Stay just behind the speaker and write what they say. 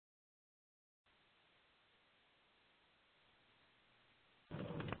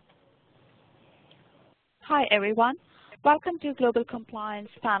Hi everyone. Welcome to Global Compliance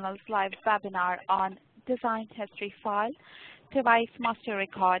Panel's live webinar on Design History File, Device Master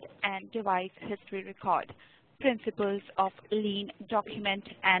Record, and Device History Record, Principles of Lean Document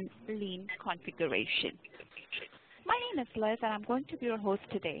and Lean Configuration. My name is Liz and I'm going to be your host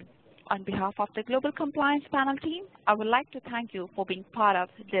today. On behalf of the Global Compliance Panel team, I would like to thank you for being part of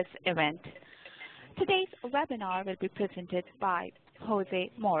this event. Today's webinar will be presented by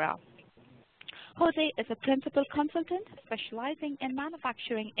Jose Mora. Jose is a principal consultant specializing in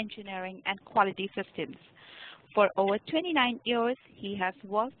manufacturing, engineering, and quality systems. For over 29 years, he has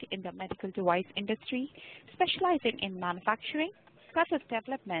worked in the medical device industry, specializing in manufacturing, process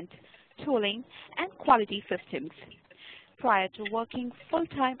development, tooling, and quality systems. Prior to working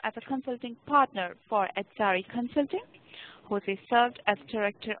full-time as a consulting partner for Edzari Consulting, Jose served as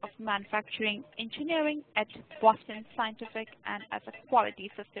Director of Manufacturing Engineering at Boston Scientific and as a Quality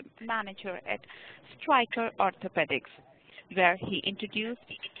System Manager at Stryker Orthopedics, where he introduced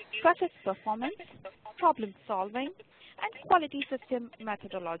process performance, problem solving, and quality system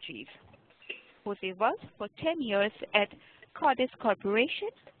methodologies. Jose worked for 10 years at Cordis Corporation,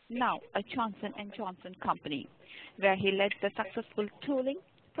 now a Johnson & Johnson company, where he led the successful tooling,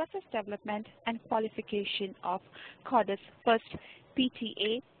 process development, and qualification of Cordis' first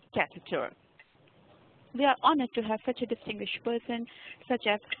PTA catheter. We are honored to have such a distinguished person such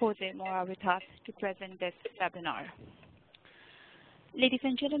as Jose Mora with us to present this webinar. Ladies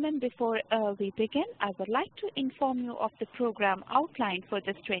and gentlemen, before we begin, I would like to inform you of the program outlined for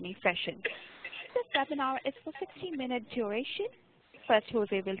this training session. This webinar is for 60-minute duration. First,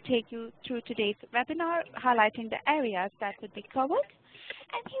 Jose will take you through today's webinar, highlighting the areas that would be covered,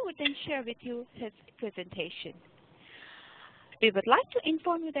 and he would then share with you his presentation. We would like to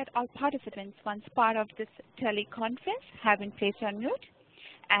inform you that all participants, once part of this teleconference, have been placed on mute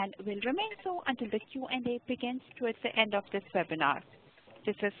and will remain so until the Q&A begins towards the end of this webinar.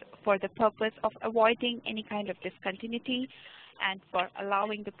 This is for the purpose of avoiding any kind of discontinuity and for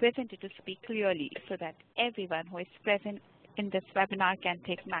allowing the presenter to speak clearly so that everyone who is present in this webinar can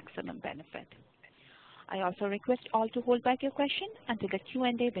take maximum benefit. I also request all to hold back your question until the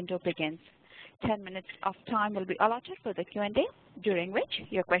Q&A window begins. 10 minutes of time will be allotted for the Q&A, during which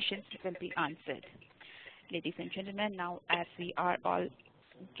your questions will be answered. Ladies and gentlemen, now as we are all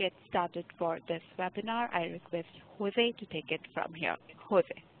get started for this webinar, I request Jose to take it from here. Jose.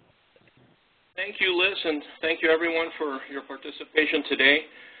 Thank you, Liz, and thank you everyone for your participation today.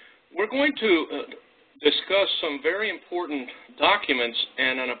 We're going to discuss some very important documents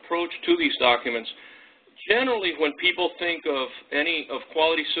and an approach to these documents. Generally, when people think of any of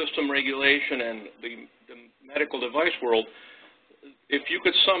quality system regulation and the medical device world, if you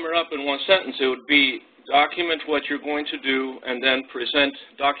could sum it up in one sentence, it would be document what you're going to do and then present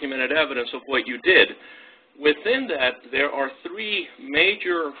documented evidence of what you did. Within that, there are three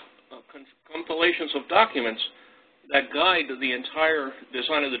major compilations of documents that guide the entire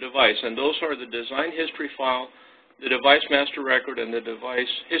design of the device, and those are the design history file, the device master record, and the device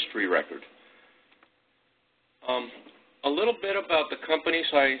history record. A little bit about the companies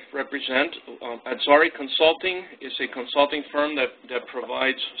I represent. Edzari Consulting is a consulting firm that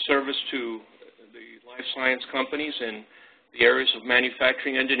provides service to the life science companies in the areas of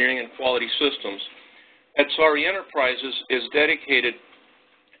manufacturing, engineering, and quality systems. Edzari Enterprises is dedicated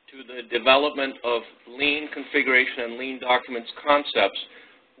to the development of lean configuration and lean documents concepts,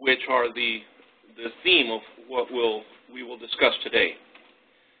 which are the theme of what we will discuss today.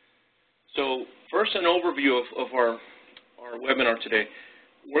 So first, an overview of our webinar today.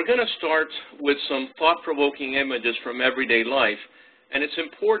 We're going to start with some thought-provoking images from everyday life. And it's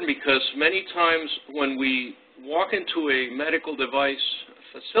important because many times when we walk into a medical device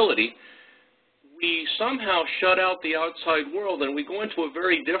facility, we somehow shut out the outside world and we go into a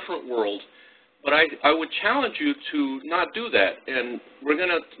very different world. But I would challenge you to not do that. And we're going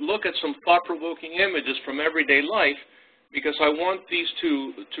to look at some thought-provoking images from everyday life, because I want these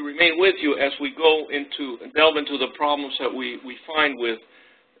to remain with you as we delve into the problems that we find with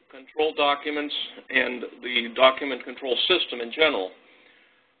control documents and the document control system in general.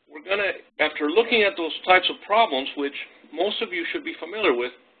 We're going to, after looking at those types of problems, which most of you should be familiar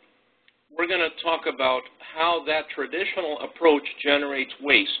with, we're going to talk about how that traditional approach generates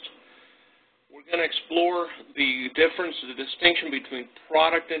waste. We're going to explore the difference, the distinction between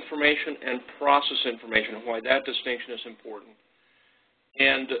product information and process information, and why that distinction is important.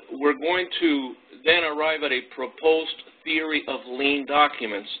 And we're going to then arrive at a proposed theory of lean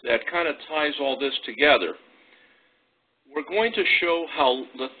documents that kind of ties all this together. We're going to show how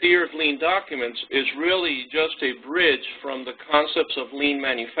the theory of lean documents is really just a bridge from the concepts of lean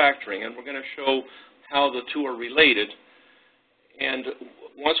manufacturing, and we're going to show how the two are related. And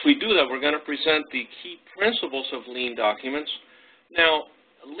once we do that, we're going to present the key principles of lean documents. Now,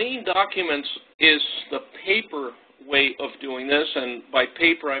 lean documents is the paper way of doing this, and by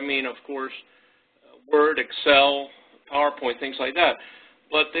paper I mean, of course, Word, Excel, PowerPoint, things like that.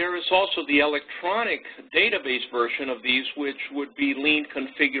 But there is also the electronic database version of these, which would be lean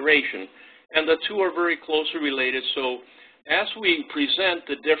configuration. And the two are very closely related, so as we present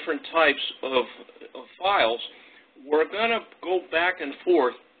the different types of files, we're going to go back and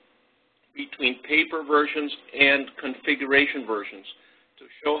forth between paper versions and configuration versions to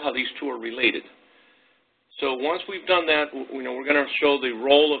show how these two are related. So once we've done that, we're going to show the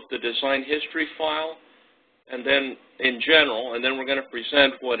role of the design history file, and then in general, and then we're going to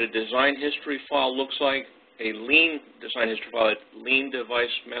present what a design history file looks like, a lean design history file, a lean device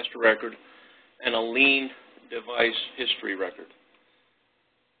master record, and a lean device history record.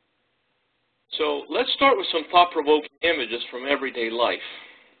 So let's start with some thought-provoking images from everyday life.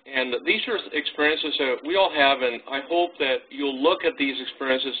 And these are experiences that we all have, and I hope that you'll look at these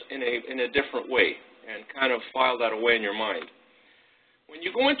experiences in a different way and kind of file that away in your mind. When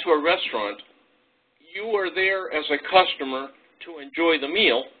you go into a restaurant, you are there as a customer to enjoy the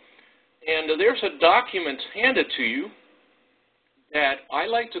meal, and there's a document handed to you that I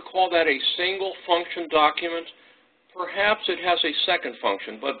like to call that a single function document. Perhaps it has a second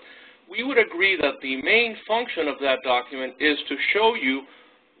function, but we would agree that the main function of that document is to show you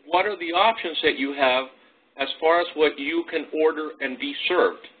what are the options that you have as far as what you can order and be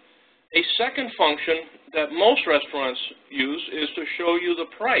served. A second function that most restaurants use is to show you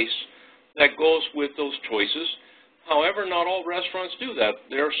the price that goes with those choices. However, not all restaurants do that.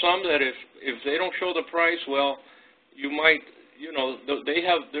 There are some that if they don't show the price, well, you might,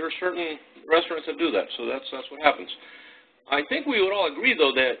 there are certain restaurants that do that, so that's what happens. I think we would all agree,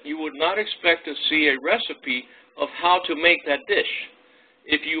 though, that you would not expect to see a recipe of how to make that dish.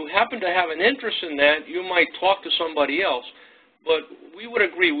 If you happen to have an interest in that, you might talk to somebody else, but we would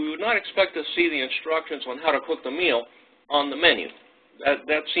agree we would not expect to see the instructions on how to cook the meal on the menu.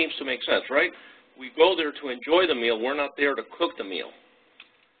 That seems to make sense, right? We go there to enjoy the meal. We're not there to cook the meal.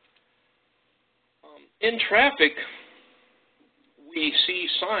 In traffic, we see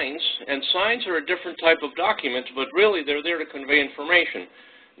signs, and signs are a different type of document, but really they're there to convey information.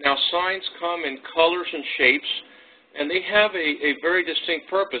 Now, signs come in colors and shapes, and they have a very distinct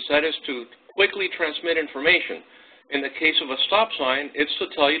purpose. That is to quickly transmit information. In the case of a stop sign, it's to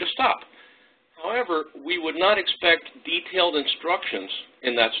tell you to stop. However, we would not expect detailed instructions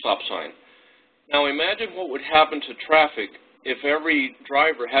in that stop sign. Now, imagine what would happen to traffic if every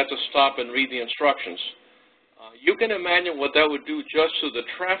driver had to stop and read the instructions. You can imagine what that would do just to the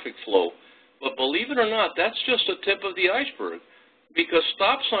traffic flow. But believe it or not, that's just the tip of the iceberg, because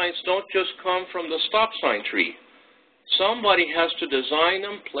stop signs don't just come from the stop sign tree. Somebody has to design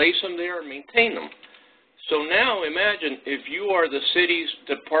them, place them there, and maintain them. So now imagine if you are the city's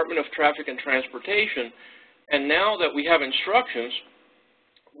Department of Traffic and Transportation, and now that we have instructions,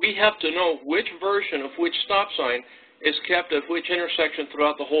 we have to know which version of which stop sign is kept at which intersection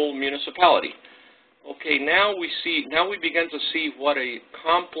throughout the whole municipality. Okay, now we begin to see what a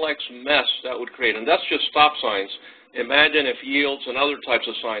complex mess that would create, and that's just stop signs. Imagine if yields and other types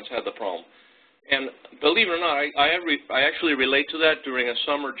of signs had the problem. And believe it or not, I actually relate to that. During a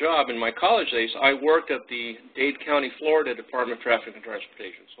summer job in my college days, I worked at the Dade County, Florida Department of Traffic and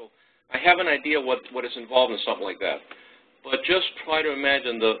Transportation. So I have an idea what is involved in something like that. But just try to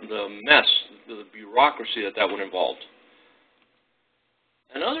imagine the mess, the bureaucracy that would involve.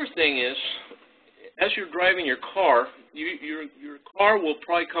 Another thing is, as you're driving your car, your car will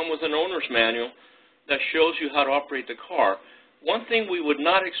probably come with an owner's manual that shows you how to operate the car. One thing we would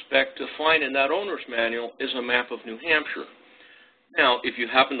not expect to find in that owner's manual is a map of New Hampshire. Now, if you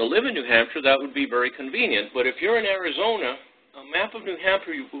happen to live in New Hampshire, that would be very convenient. But if you're in Arizona, a map of New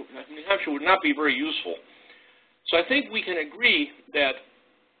Hampshire would not be very useful. So I think we can agree that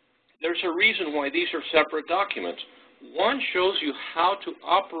there's a reason why these are separate documents. One shows you how to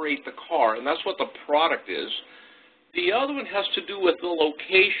operate the car, and that's what the product is. The other one has to do with the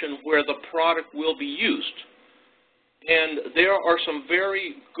location where the product will be used. And there are some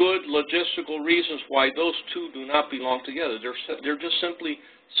very good logistical reasons why those two do not belong together. They're just simply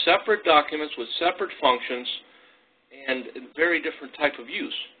separate documents with separate functions and very different type of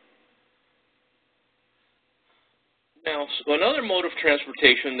use. Now, so another mode of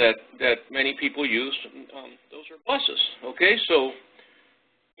transportation that many people use, those are buses. Okay, so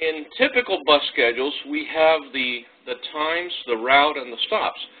in typical bus schedules, we have the times, the route, and the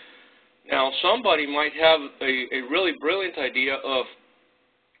stops. Now, somebody might have a really brilliant idea of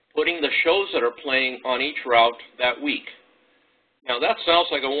putting the shows that are playing on each route that week. Now that sounds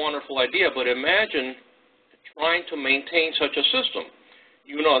like a wonderful idea, but imagine trying to maintain such a system.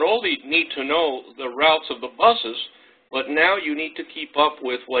 You not only need to know the routes of the buses, but now you need to keep up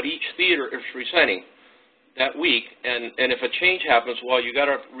with what each theater is presenting that week, and if a change happens, well, you got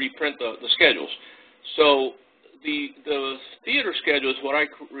to reprint the schedules. So the theater schedule is what I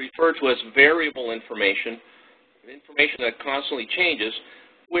refer to as variable information that constantly changes,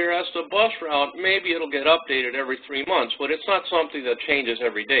 whereas the bus route, maybe it'll get updated every 3 months, but it's not something that changes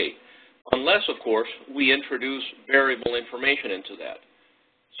every day, unless, of course, we introduce variable information into that.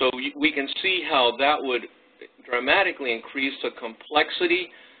 So we can see how that would dramatically increase the complexity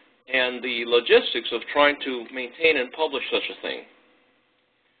and the logistics of trying to maintain and publish such a thing.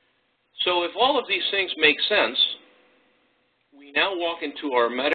 So if all of these things make sense, we now walk into our